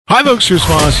Hi folks, here's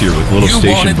Voss here with a little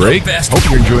station break. Hope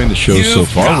you're enjoying the show so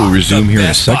far. We'll resume here in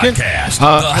a second.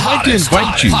 I'd like to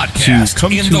invite you to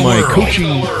come to my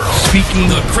coaching,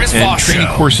 speaking, and training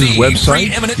courses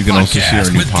website. You can also see our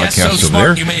new podcast over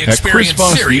there at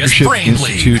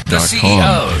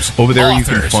chrisvossleadershipinstitute.com. Over there you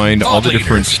can find all the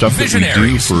different stuff that we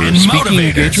do for speaking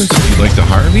engagements if you'd like to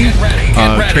hire me,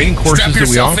 training courses that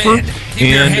we offer,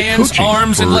 and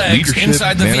coaching for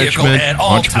leadership, management,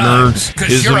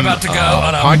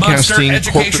 entrepreneurism,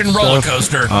 podcasting, corporate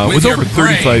stuff, with over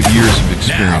 35 years of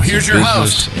experience in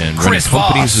business and running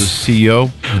companies as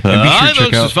CEO. And be sure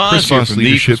to check out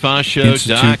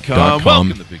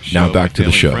chrisvossleadershipinstitute.com. Now back to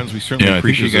the show. Yeah, I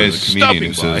think you guys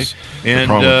comedians is the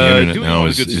problem with the internet now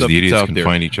is the idiots can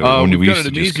find each other. When we used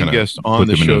to just kind of put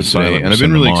them into asylum, and I've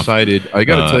been really excited. I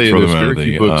got to tell you, there's very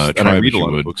few books, and I read a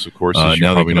lot of books, of course, as you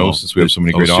probably know, since we have so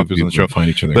many great authors on the show. Find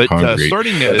each other. But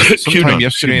starting sometime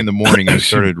yesterday in the morning, I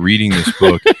started reading this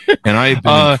book, and I've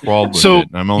been enthralled with it.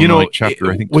 I'm on like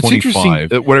chapter, I think,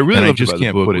 25. What I really loved about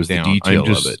the book was the detail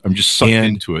of it. I'm just sucked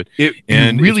into it.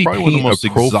 And really, it's probably one of the most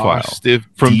exhaustive,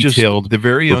 from just the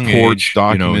very young age,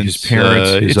 documents, his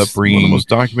parents, his upbringing, one of the most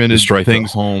documented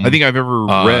things I think I've ever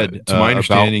read. To my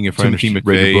understanding, if Timothy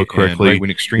McVeigh book correctly, when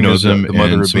extremism, the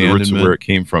mother abandonment, where it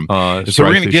came from. So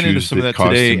we're going to get into some of that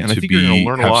today, and I think you're going to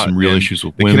learn a lot. Some real issues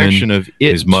with the women, connection of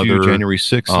his mother, January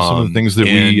 6th, and some of the things that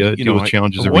we deal with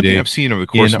challenges every day. I've seen over the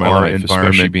course of my life,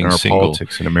 environment, being our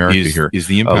politics in America here, is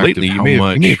the impact lately. Of you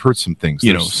may have heard some things.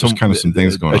 Some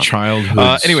things going on. A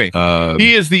childhood. Anyway,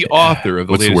 he is the author of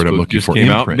the latest book that just came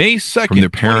out May 2nd, from their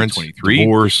parents,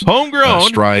 divorce, homegrown,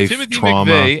 strife, Timothy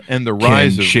trauma, McVeigh, and the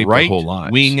rise of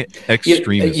right-wing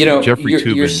extremism. Jeffrey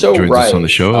Toobin joins us on the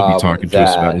show. He'll be talking to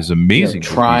us about his amazing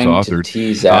book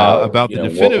he's authored about the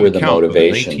definitive account of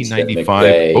the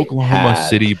 1995 Oklahoma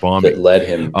City bombing. That led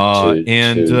him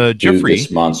to Jeffrey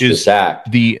this monstrous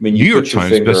act. The New York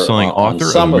Times bestselling author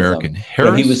of American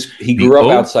Harris. He grew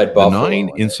up outside Buffalo,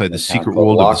 inside the secret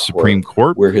world of the Supreme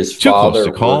Court, where his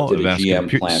father worked at a GM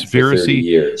plant for 30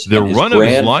 years. The run of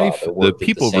his life, the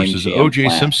People versus O.J.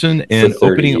 Simpson, and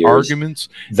opening arguments.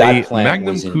 That plant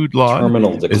was in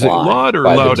terminal decline by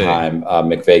the time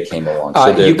McVeigh came along.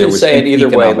 So you can say it either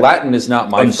way. Latin is not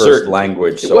my first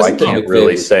language, so I can't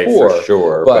really say for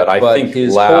sure. But I think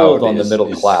his loud hold on the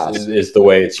middle class is the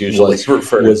way it's usually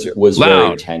referred to. Was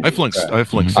loud. very I flunked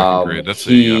second grade. That's a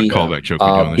callback joke we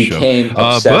do on the show.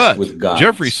 Obsessed with guns,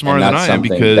 Jeffrey's smarter than I am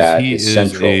because he is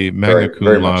a magna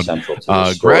cum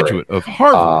laude graduate of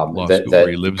Harvard Law School, where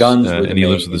he lives, and he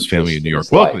lives with his family in New York.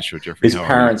 Welcome to the show, Jeffrey. His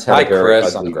parents had a very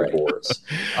ugly divorce.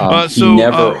 So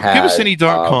give us any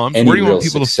 .coms. Where do you want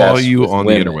people to follow you on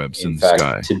the interwebs in the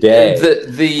sky? Today,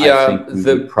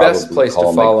 the best place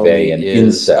to follow me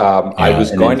is I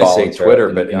was going to say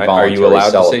Twitter, but are you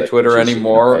allowed to say Twitter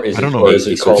anymore? I don't know.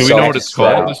 Do we know what it's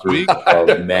called this week?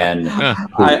 Of men who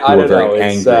are very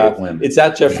angry at women. It's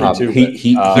at Jeffrey Toobin.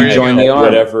 He joined the army,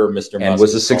 whatever Mr. and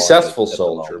was a successful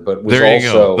soldier, but was there you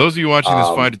also go. Those of you watching this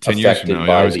 5 to 10 years from now,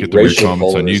 I always get the weird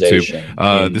comments on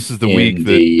YouTube. This is the week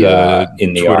that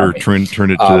Twitter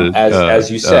turned it to as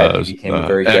you said, he became a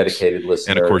very dedicated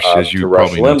listener. And of course, as you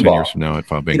probably know, 10 years from now, I'd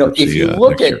file bankruptcy. If you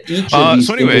look at each of these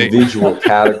individual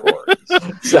categories,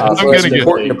 I'm going to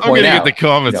get the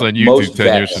comments on YouTube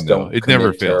 10 years from now. It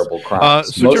never fails.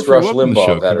 So Jeffrey, welcome to the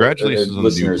show. Congratulations on the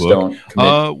new book.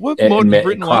 What motivated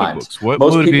written a lot of books? What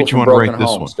motivated you want to write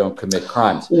this one? Don't commit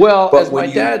crimes. Well, but as my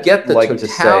dad get the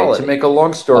to make a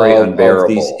long story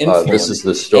unbearable, this is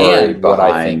the story what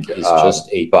I think is just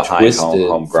a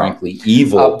twisted, frankly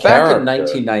evil back in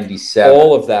 1997,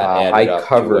 all of that I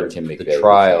covered the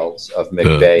trials of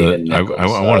McVeigh and Nichols. I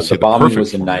want to say the bombing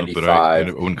was in '95. But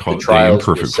I wouldn't call it the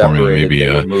imperfect form. Maybe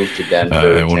moved to Denver,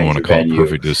 I wouldn't want to call it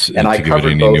perfect to give it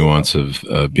any nuance of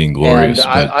being glorious.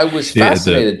 And I was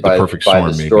fascinated by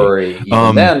the story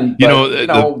even then.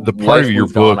 The part of your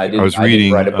book I was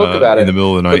reading in the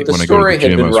middle of the night when I go to the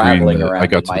gym. I was reading. I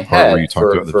got to the part where you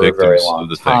talked about the victims of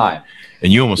the thing.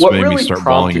 And you almost made me start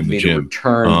bawling in the gym.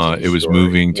 It was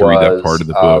moving to read that part of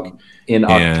the book. In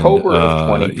October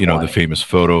of 2020, the famous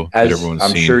photo that everyone's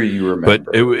seen. I'm sure you remember.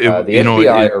 But it told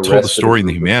the story and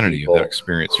the humanity of that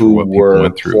experience for what people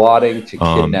went through. Plotting to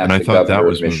kidnap and I thought that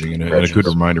was moving and a good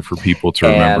reminder for people to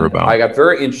remember about. I got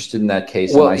very interested in that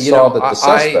case, and I saw that the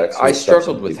suspects I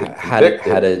struggled with had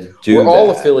to do we're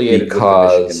all affiliated with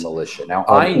the Michigan militia. Now,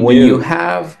 when you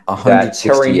have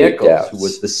Terry Nichols, who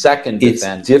was the second it's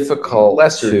defendant, difficult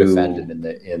lesser to defendant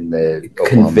in the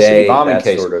convey bombing that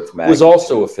case, sort of was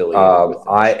also affiliated.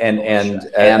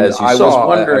 I was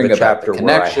wondering about the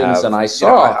connections, and I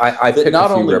saw I that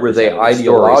not only were they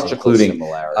ideological, including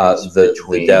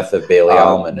the death of Bailey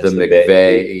Allman, the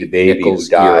McVeigh, the baby who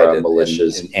died,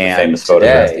 militias, and the famous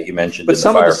photographs that you mentioned, but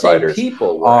some of the same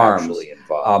people were actually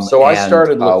involved. So I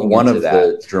started looking one into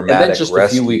that dramatic, and then just a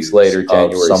few weeks later,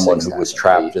 January, someone who was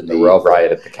trapped in the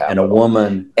riot at the Capitol, and a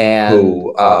woman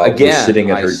who again was sitting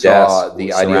at her desk,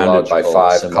 surrounded by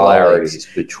 5 colleagues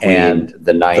between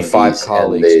the 90s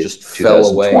and the just fell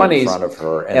away in front of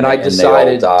her, and I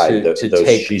decided to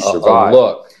take a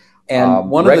look. And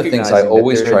one of the things I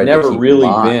always tried to keep in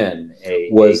mind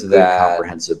was that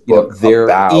comprehensive book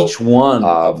about each one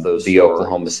of those the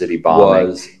Oklahoma City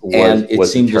bombing and it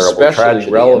seemed especially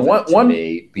relevant to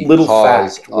me. Little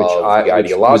fact,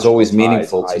 which was always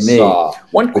meaningful to me.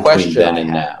 One question then and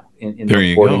now. In there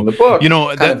you go. The book, you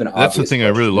know, that's the thing I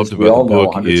really loved about the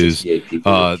book is the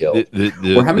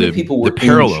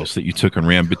parallels that you took and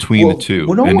ran between the two.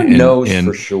 Well, no one knows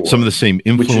for sure. Some of the same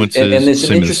influences,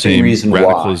 some of the same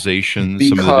radicalization,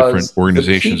 some of the different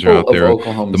organizations are out there,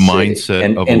 the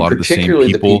mindset of a lot of the same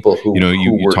people. You know,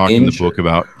 you talk in the book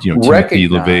about, you know, Timothy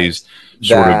McVeigh's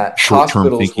sort of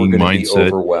short-term thinking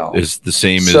mindset is the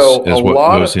same as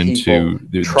what goes into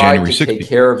the January 6th. Take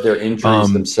care of their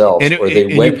injuries themselves, or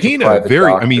they went to private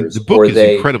doctors. I mean, the book is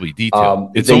incredibly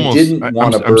detailed. It's almost.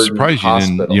 I'm surprised you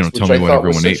didn't, you know, tell me what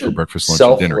everyone ate for breakfast, lunch,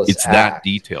 and dinner. It's that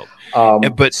detailed.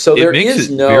 But so it makes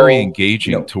it very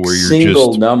engaging to where you're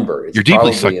just you're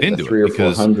deeply sucked into it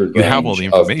because you have all the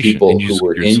information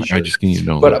and I just need to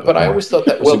know. But I always thought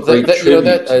that was a great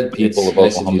tribute to people of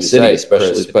Oklahoma City,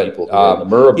 especially the people who were in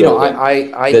the Murrah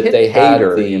building, that they had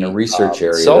in a research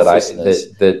area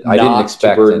that I didn't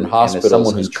expect in hospitals.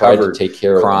 Someone who's tried to take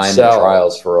care of crime and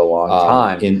trials for a long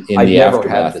time in the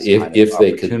aftermath, if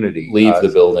they could leave the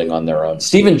building on their own.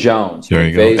 Stephen Jones. There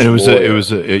you go. And it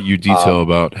was you detail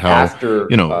about how.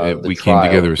 You know, we came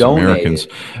together as Americans.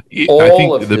 I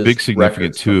think the big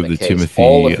significance too of the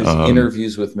Timothy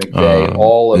interviews with McVeigh,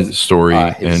 all of story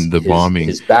and the bombing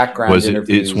was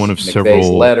it's one of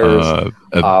several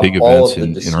big events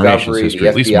in our nation's history,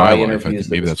 at least my life. I think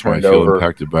maybe that's why I feel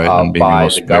impacted by it, and maybe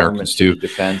most Americans too.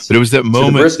 But it was that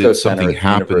moment that something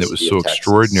happened that was so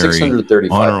extraordinary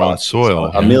on our own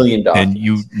soil, and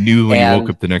you knew when you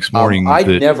woke up the next morning that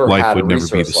life would never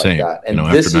be the same. You know,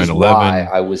 after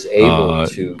 9/11. I was able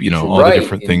to, you know, all the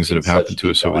different things that have happened to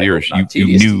us over the years. You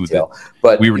knew that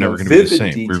we were never going to be the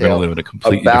same. We were going to live in a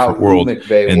completely different world,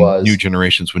 and new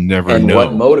generations would never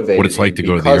know what it's like to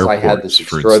go to the airport,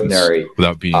 for instance,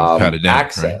 without being patted down.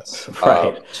 Access,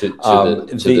 right? To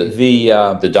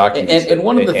the documents. And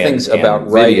one of the things about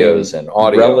videos and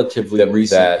audio relatively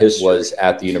recent history was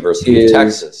at the University of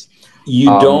Texas. You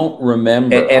don't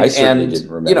remember, I certainly didn't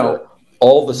remember. You know,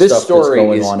 all the stuff that's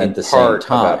going on at the same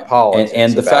time,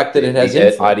 and the fact that it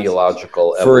has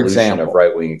ideological evolution of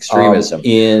right-wing extremism.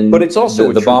 But it's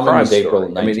also the bombing of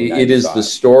April. I mean, it is the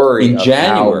story in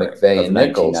January of McVeigh in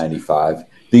 1995.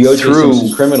 The O.J.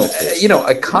 Simpson criminal case. You know,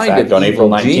 a kind of on April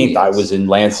 19th, I was in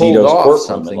Lancito's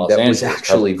courtroom in Los Angeles, was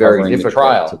actually very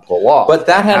difficult to pull off. But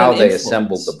that had how they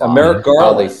assembled the bomb, Merrick Garland,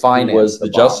 how they financed the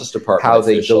Justice Department, how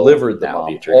they delivered the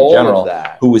bomb. All of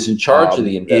that, who was in charge of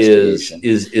the investigation,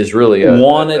 is really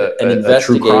wanted an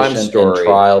investigation and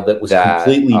trial that was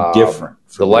completely different.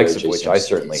 The likes of which I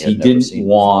certainly had never seen. He didn't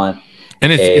want,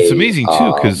 and it's amazing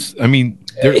too because I mean.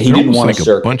 He didn't want like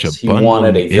a bunch of he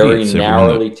wanted a very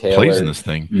narrowly tailored, in this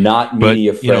thing. Not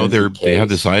media-friendly case. They have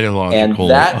this ideological,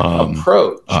 and that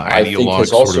approach, I think,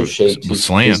 has also shaped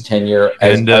his tenure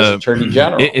as Attorney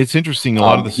General. It's interesting. A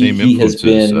lot of the same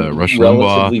influences, Rush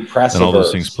Limbaugh, and all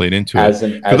those things played into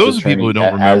it. For those people who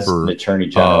don't remember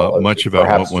much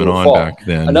about what went on back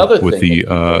then with the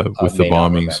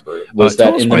bombings, was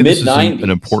that in the mid-90s, an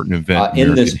important event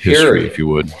in American history, if you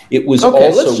would. It was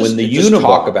also when the Unabomber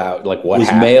talk about like what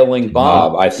was mailing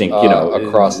bombs, I think, you know,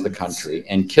 across the country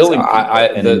and killing people.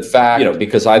 And in fact, you know,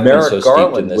 because I've been so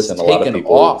steeped in this, and a lot of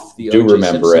people do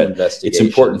remember it. It's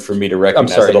important for me to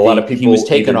recognize that a lot of people, he was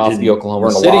taken off the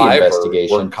Oklahoma City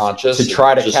investigation to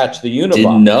try to catch the Unabomber.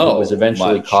 Didn't know. It was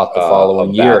eventually caught the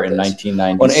following year in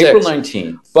 1996. On April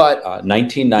 19th, but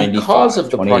 1995, because of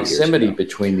the proximity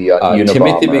between the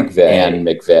Timothy McVeigh and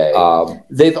McVeigh,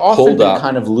 they've often been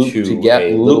kind of looped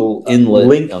together, little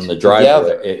inlet on the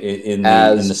driveway in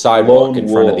the sidewalk in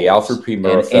front of the Alfred P.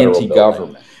 Murrah Federal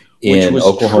Building in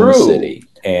Oklahoma City.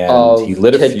 and he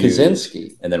lit a fuse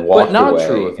Kaczynski, and then walked away. But not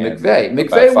true of McVeigh.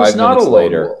 McVeigh was not a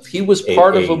lone wolf. He was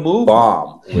part of a movement.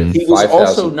 Bomb with he was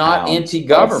also not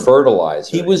anti-government.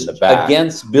 Fertilizer. He was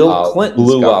against Bill Clinton's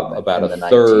blew up about a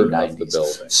third of the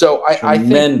building. So I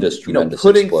think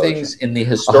putting things in the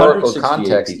historical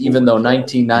context, even though the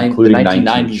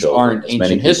 1990s aren't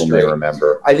ancient history,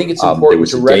 I think it's important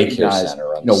to recognize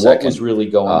what was really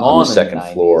going on the second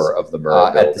floor of the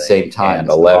Murrah at the same time. And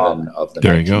 11 of the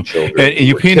 19 children and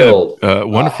you paint a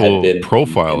wonderful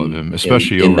profile of him,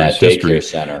 especially over his history,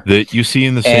 that you see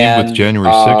in the same with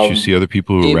January 6th. You see other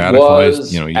people who are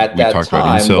radicalized. We talked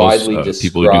about incels,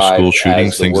 people who do school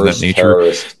shootings, things of that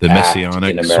nature, the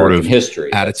messianic sort of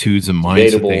attitudes and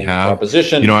minds that they have.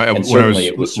 When I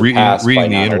was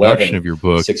reading the introduction of your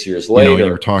book, 6 years later,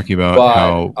 you were talking about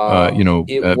how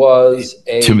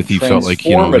Timothy felt like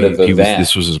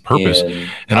this was his purpose,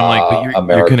 and I'm like,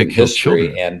 but you're going to kill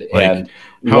children, and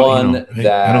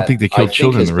I don't think they killed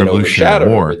children in the Revolutionary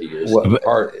War.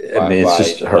 It's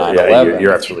just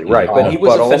you're absolutely right. But he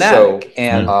was a fanatic,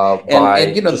 and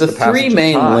the three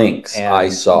main links I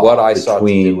saw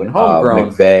between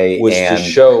Homegrown McVeigh was to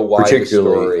show why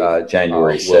particularly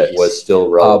January 6th was still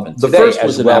relevant. The first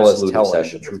was an absolute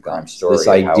obsession true crime story. This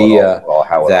idea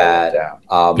that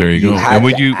there you go. And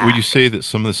would you say that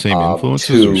some of the same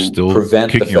influences are still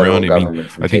kicking around? I mean,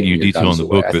 I think you detail in the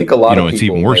book that it's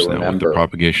even worse now with the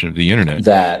propagation of the internet,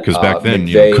 because back then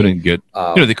you couldn't get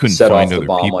they couldn't find other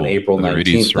people, on April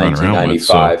 19th, to run around with.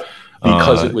 So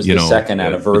because it was the second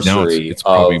anniversary it's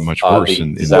probably much worse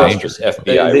in disastrous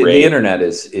FBI raid. The internet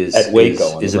is at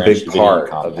Waco is a big part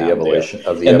of the evolution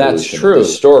of the and that's true.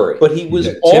 Story. But he was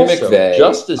also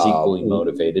just as equally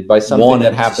motivated by something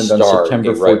that happened on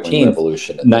September 14th,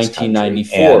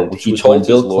 1994, which he told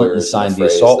Bill Clinton to sign the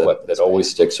assault weapons. That always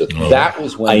sticks with me. That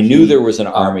was when I knew there was an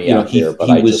army out there,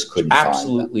 but I just couldn't find them.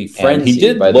 Absolutely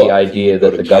frenzied by the idea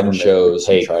that the government shows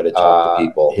and try to talk to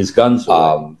people. His guns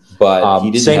away. But he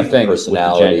didn't have the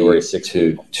personality January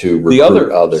 6th to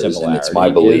recruit others, and it's my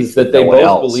belief that they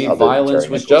both believe violence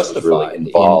was justified really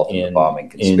involved in the bombing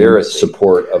conspiracy in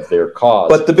support of their cause.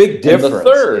 But the big difference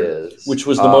is, which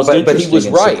was the most interesting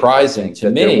and surprising to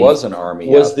me, there was an army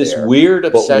was this weird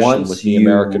obsession with the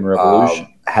American Revolution.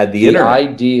 Had the internet,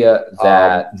 idea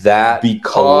that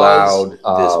because allowed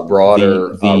this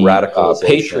broader radical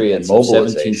patriots and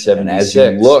mobilization, and as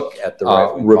you look at the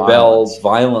rebelled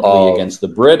violently against the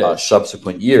British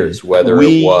subsequent years, whether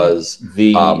it was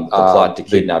the plot to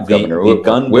kidnap Governor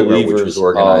Whitmer, which was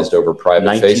organized over private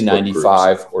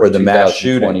 1995 Facebook groups, or the mass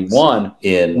shooting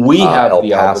in we have El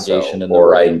the Paso obligation and the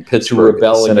right to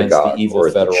rebel against the evil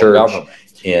federal government.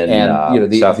 In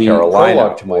South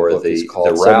Carolina, to my book is called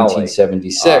the rally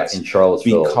 1776 in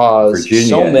Charlottesville, because Virginia,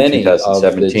 so many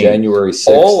of the January 6th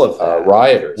all of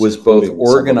rioters was both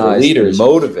organized leaders and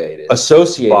motivated,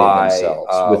 associated by,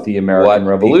 themselves with the American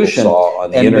Revolution, saw on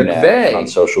the internet and on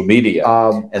social media,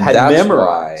 and had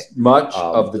memorized much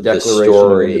of the Declaration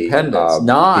of Independence.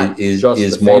 Not is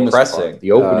just more pressing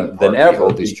the opening than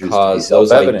ever, because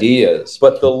those ideas,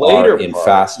 but the later in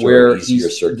faster where and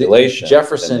easier circulation.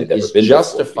 Jefferson is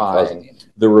justifying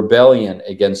the rebellion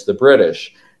against the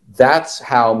British. That's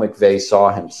how McVeigh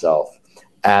saw himself,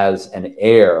 as an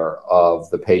heir of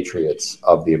the patriots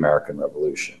of the American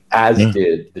Revolution, as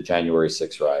did the January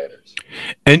 6th rioters.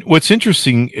 And what's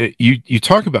interesting, you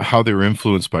talk about how they were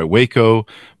influenced by Waco,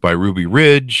 by Ruby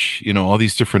Ridge, all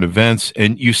these different events,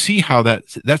 and you see how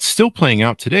that's still playing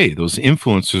out today. Those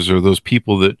influencers are those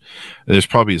people that, there's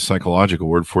probably a psychological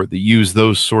word for it, that use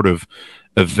those sort of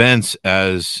events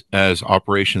as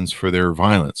operations for their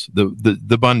violence. The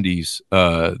Bundys,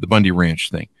 the Bundy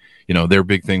Ranch thing, their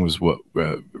big thing was what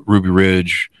Ruby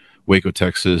Ridge, Waco,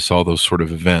 Texas, all those sort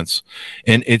of events,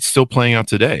 and it's still playing out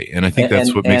today. And I think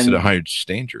that's what makes it a higher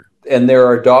danger. And there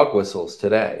are dog whistles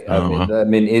today. I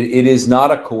mean, it is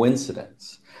not a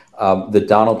coincidence that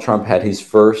Donald Trump had his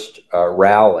first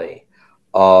rally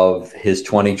of his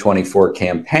 2024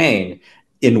 campaign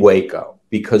in Waco,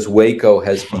 because Waco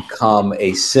has become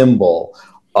a symbol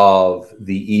of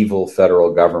the evil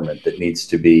federal government that needs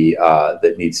to be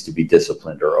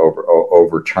disciplined or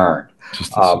overturned.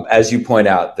 As you point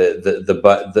out,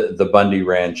 the Bundy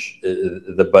Ranch,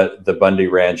 the Bundy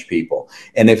Ranch people,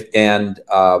 and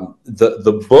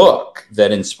the book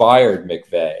that inspired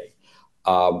McVeigh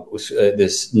was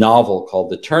this novel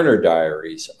called The Turner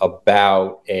Diaries,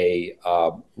 about a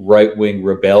right-wing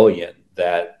rebellion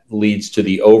that leads to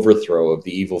the overthrow of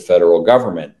the evil federal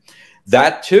government.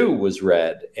 That too was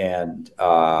read and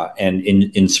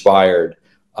inspired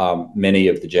many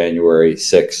of the January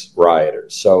 6th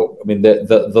rioters. So, I mean,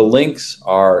 the links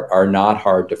are not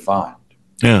hard to find.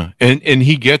 Yeah, and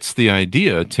he gets the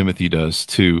idea, Timothy does,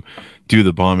 to do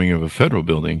the bombing of a federal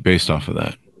building based off of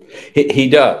that. He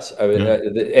does. I mean,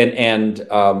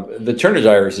 the Turner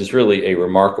Diaries is really a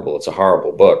remarkable. It's a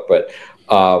horrible book, but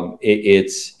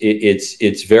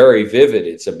it's very vivid.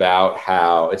 It's about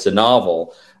how it's a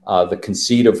novel. The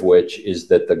conceit of which is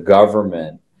that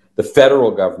the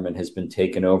federal government, has been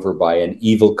taken over by an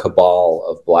evil cabal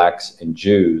of blacks and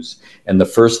Jews, and the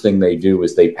first thing they do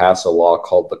is they pass a law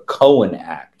called the Cohen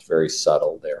Act. Very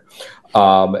subtle there.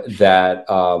 That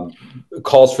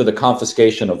calls for the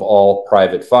confiscation of all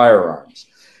private firearms.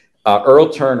 Earl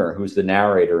Turner, who's the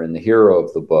narrator and the hero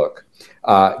of the book,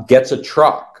 gets a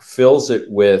truck, fills it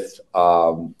with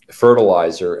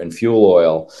fertilizer and fuel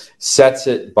oil, sets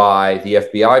it by the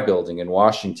FBI building in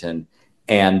Washington,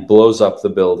 and blows up the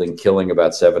building, killing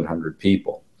about 700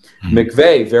 people.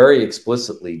 McVeigh very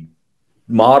explicitly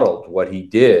modeled what he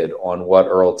did on what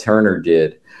Earl Turner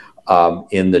did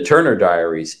in the Turner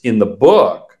Diaries. In the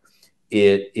book,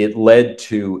 it led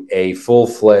to a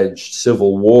full-fledged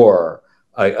civil war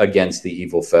against the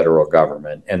evil federal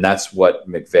government, and that's what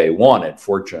McVeigh wanted.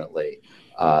 Fortunately,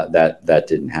 that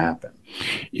didn't happen.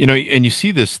 You know, and you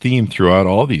see this theme throughout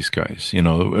all these guys. You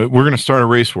know, we're going to start a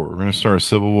race war. We're going to start a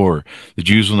civil war. The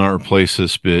Jews will not replace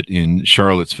this bit in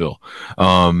Charlottesville.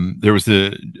 There was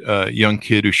the young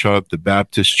kid who shot up the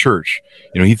Baptist church.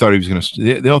 You know, he thought he was going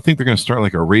to, they all think they're going to start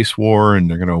like a race war and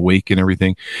they're going to awaken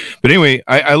everything. But anyway,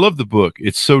 I love the book.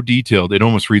 It's so detailed. It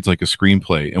almost reads like a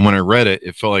screenplay. And when I read it,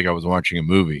 it felt like I was watching a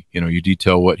movie. You know, you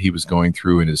detail what he was going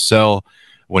through in his cell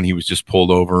when he was just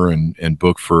pulled over and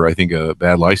booked for, I think, a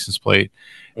bad license plate.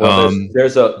 Well,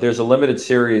 there's a limited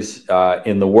series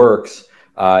in the works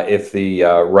if the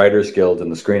Writers Guild and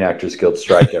the Screen Actors Guild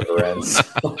strike ever ends.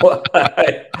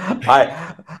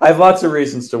 I have lots of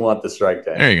reasons to want the strike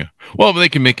to end. There you go. Well, they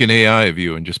can make an AI of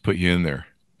you and just put you in there.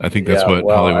 I think that's what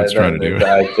Hollywood's trying to do.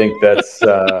 I think that's.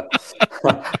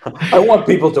 I want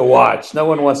people to watch. No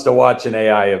one wants to watch an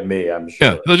AI of me, I'm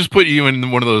sure. Yeah, they'll just put you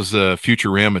in one of those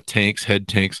Futurama tanks, head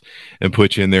tanks, and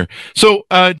put you in there. So,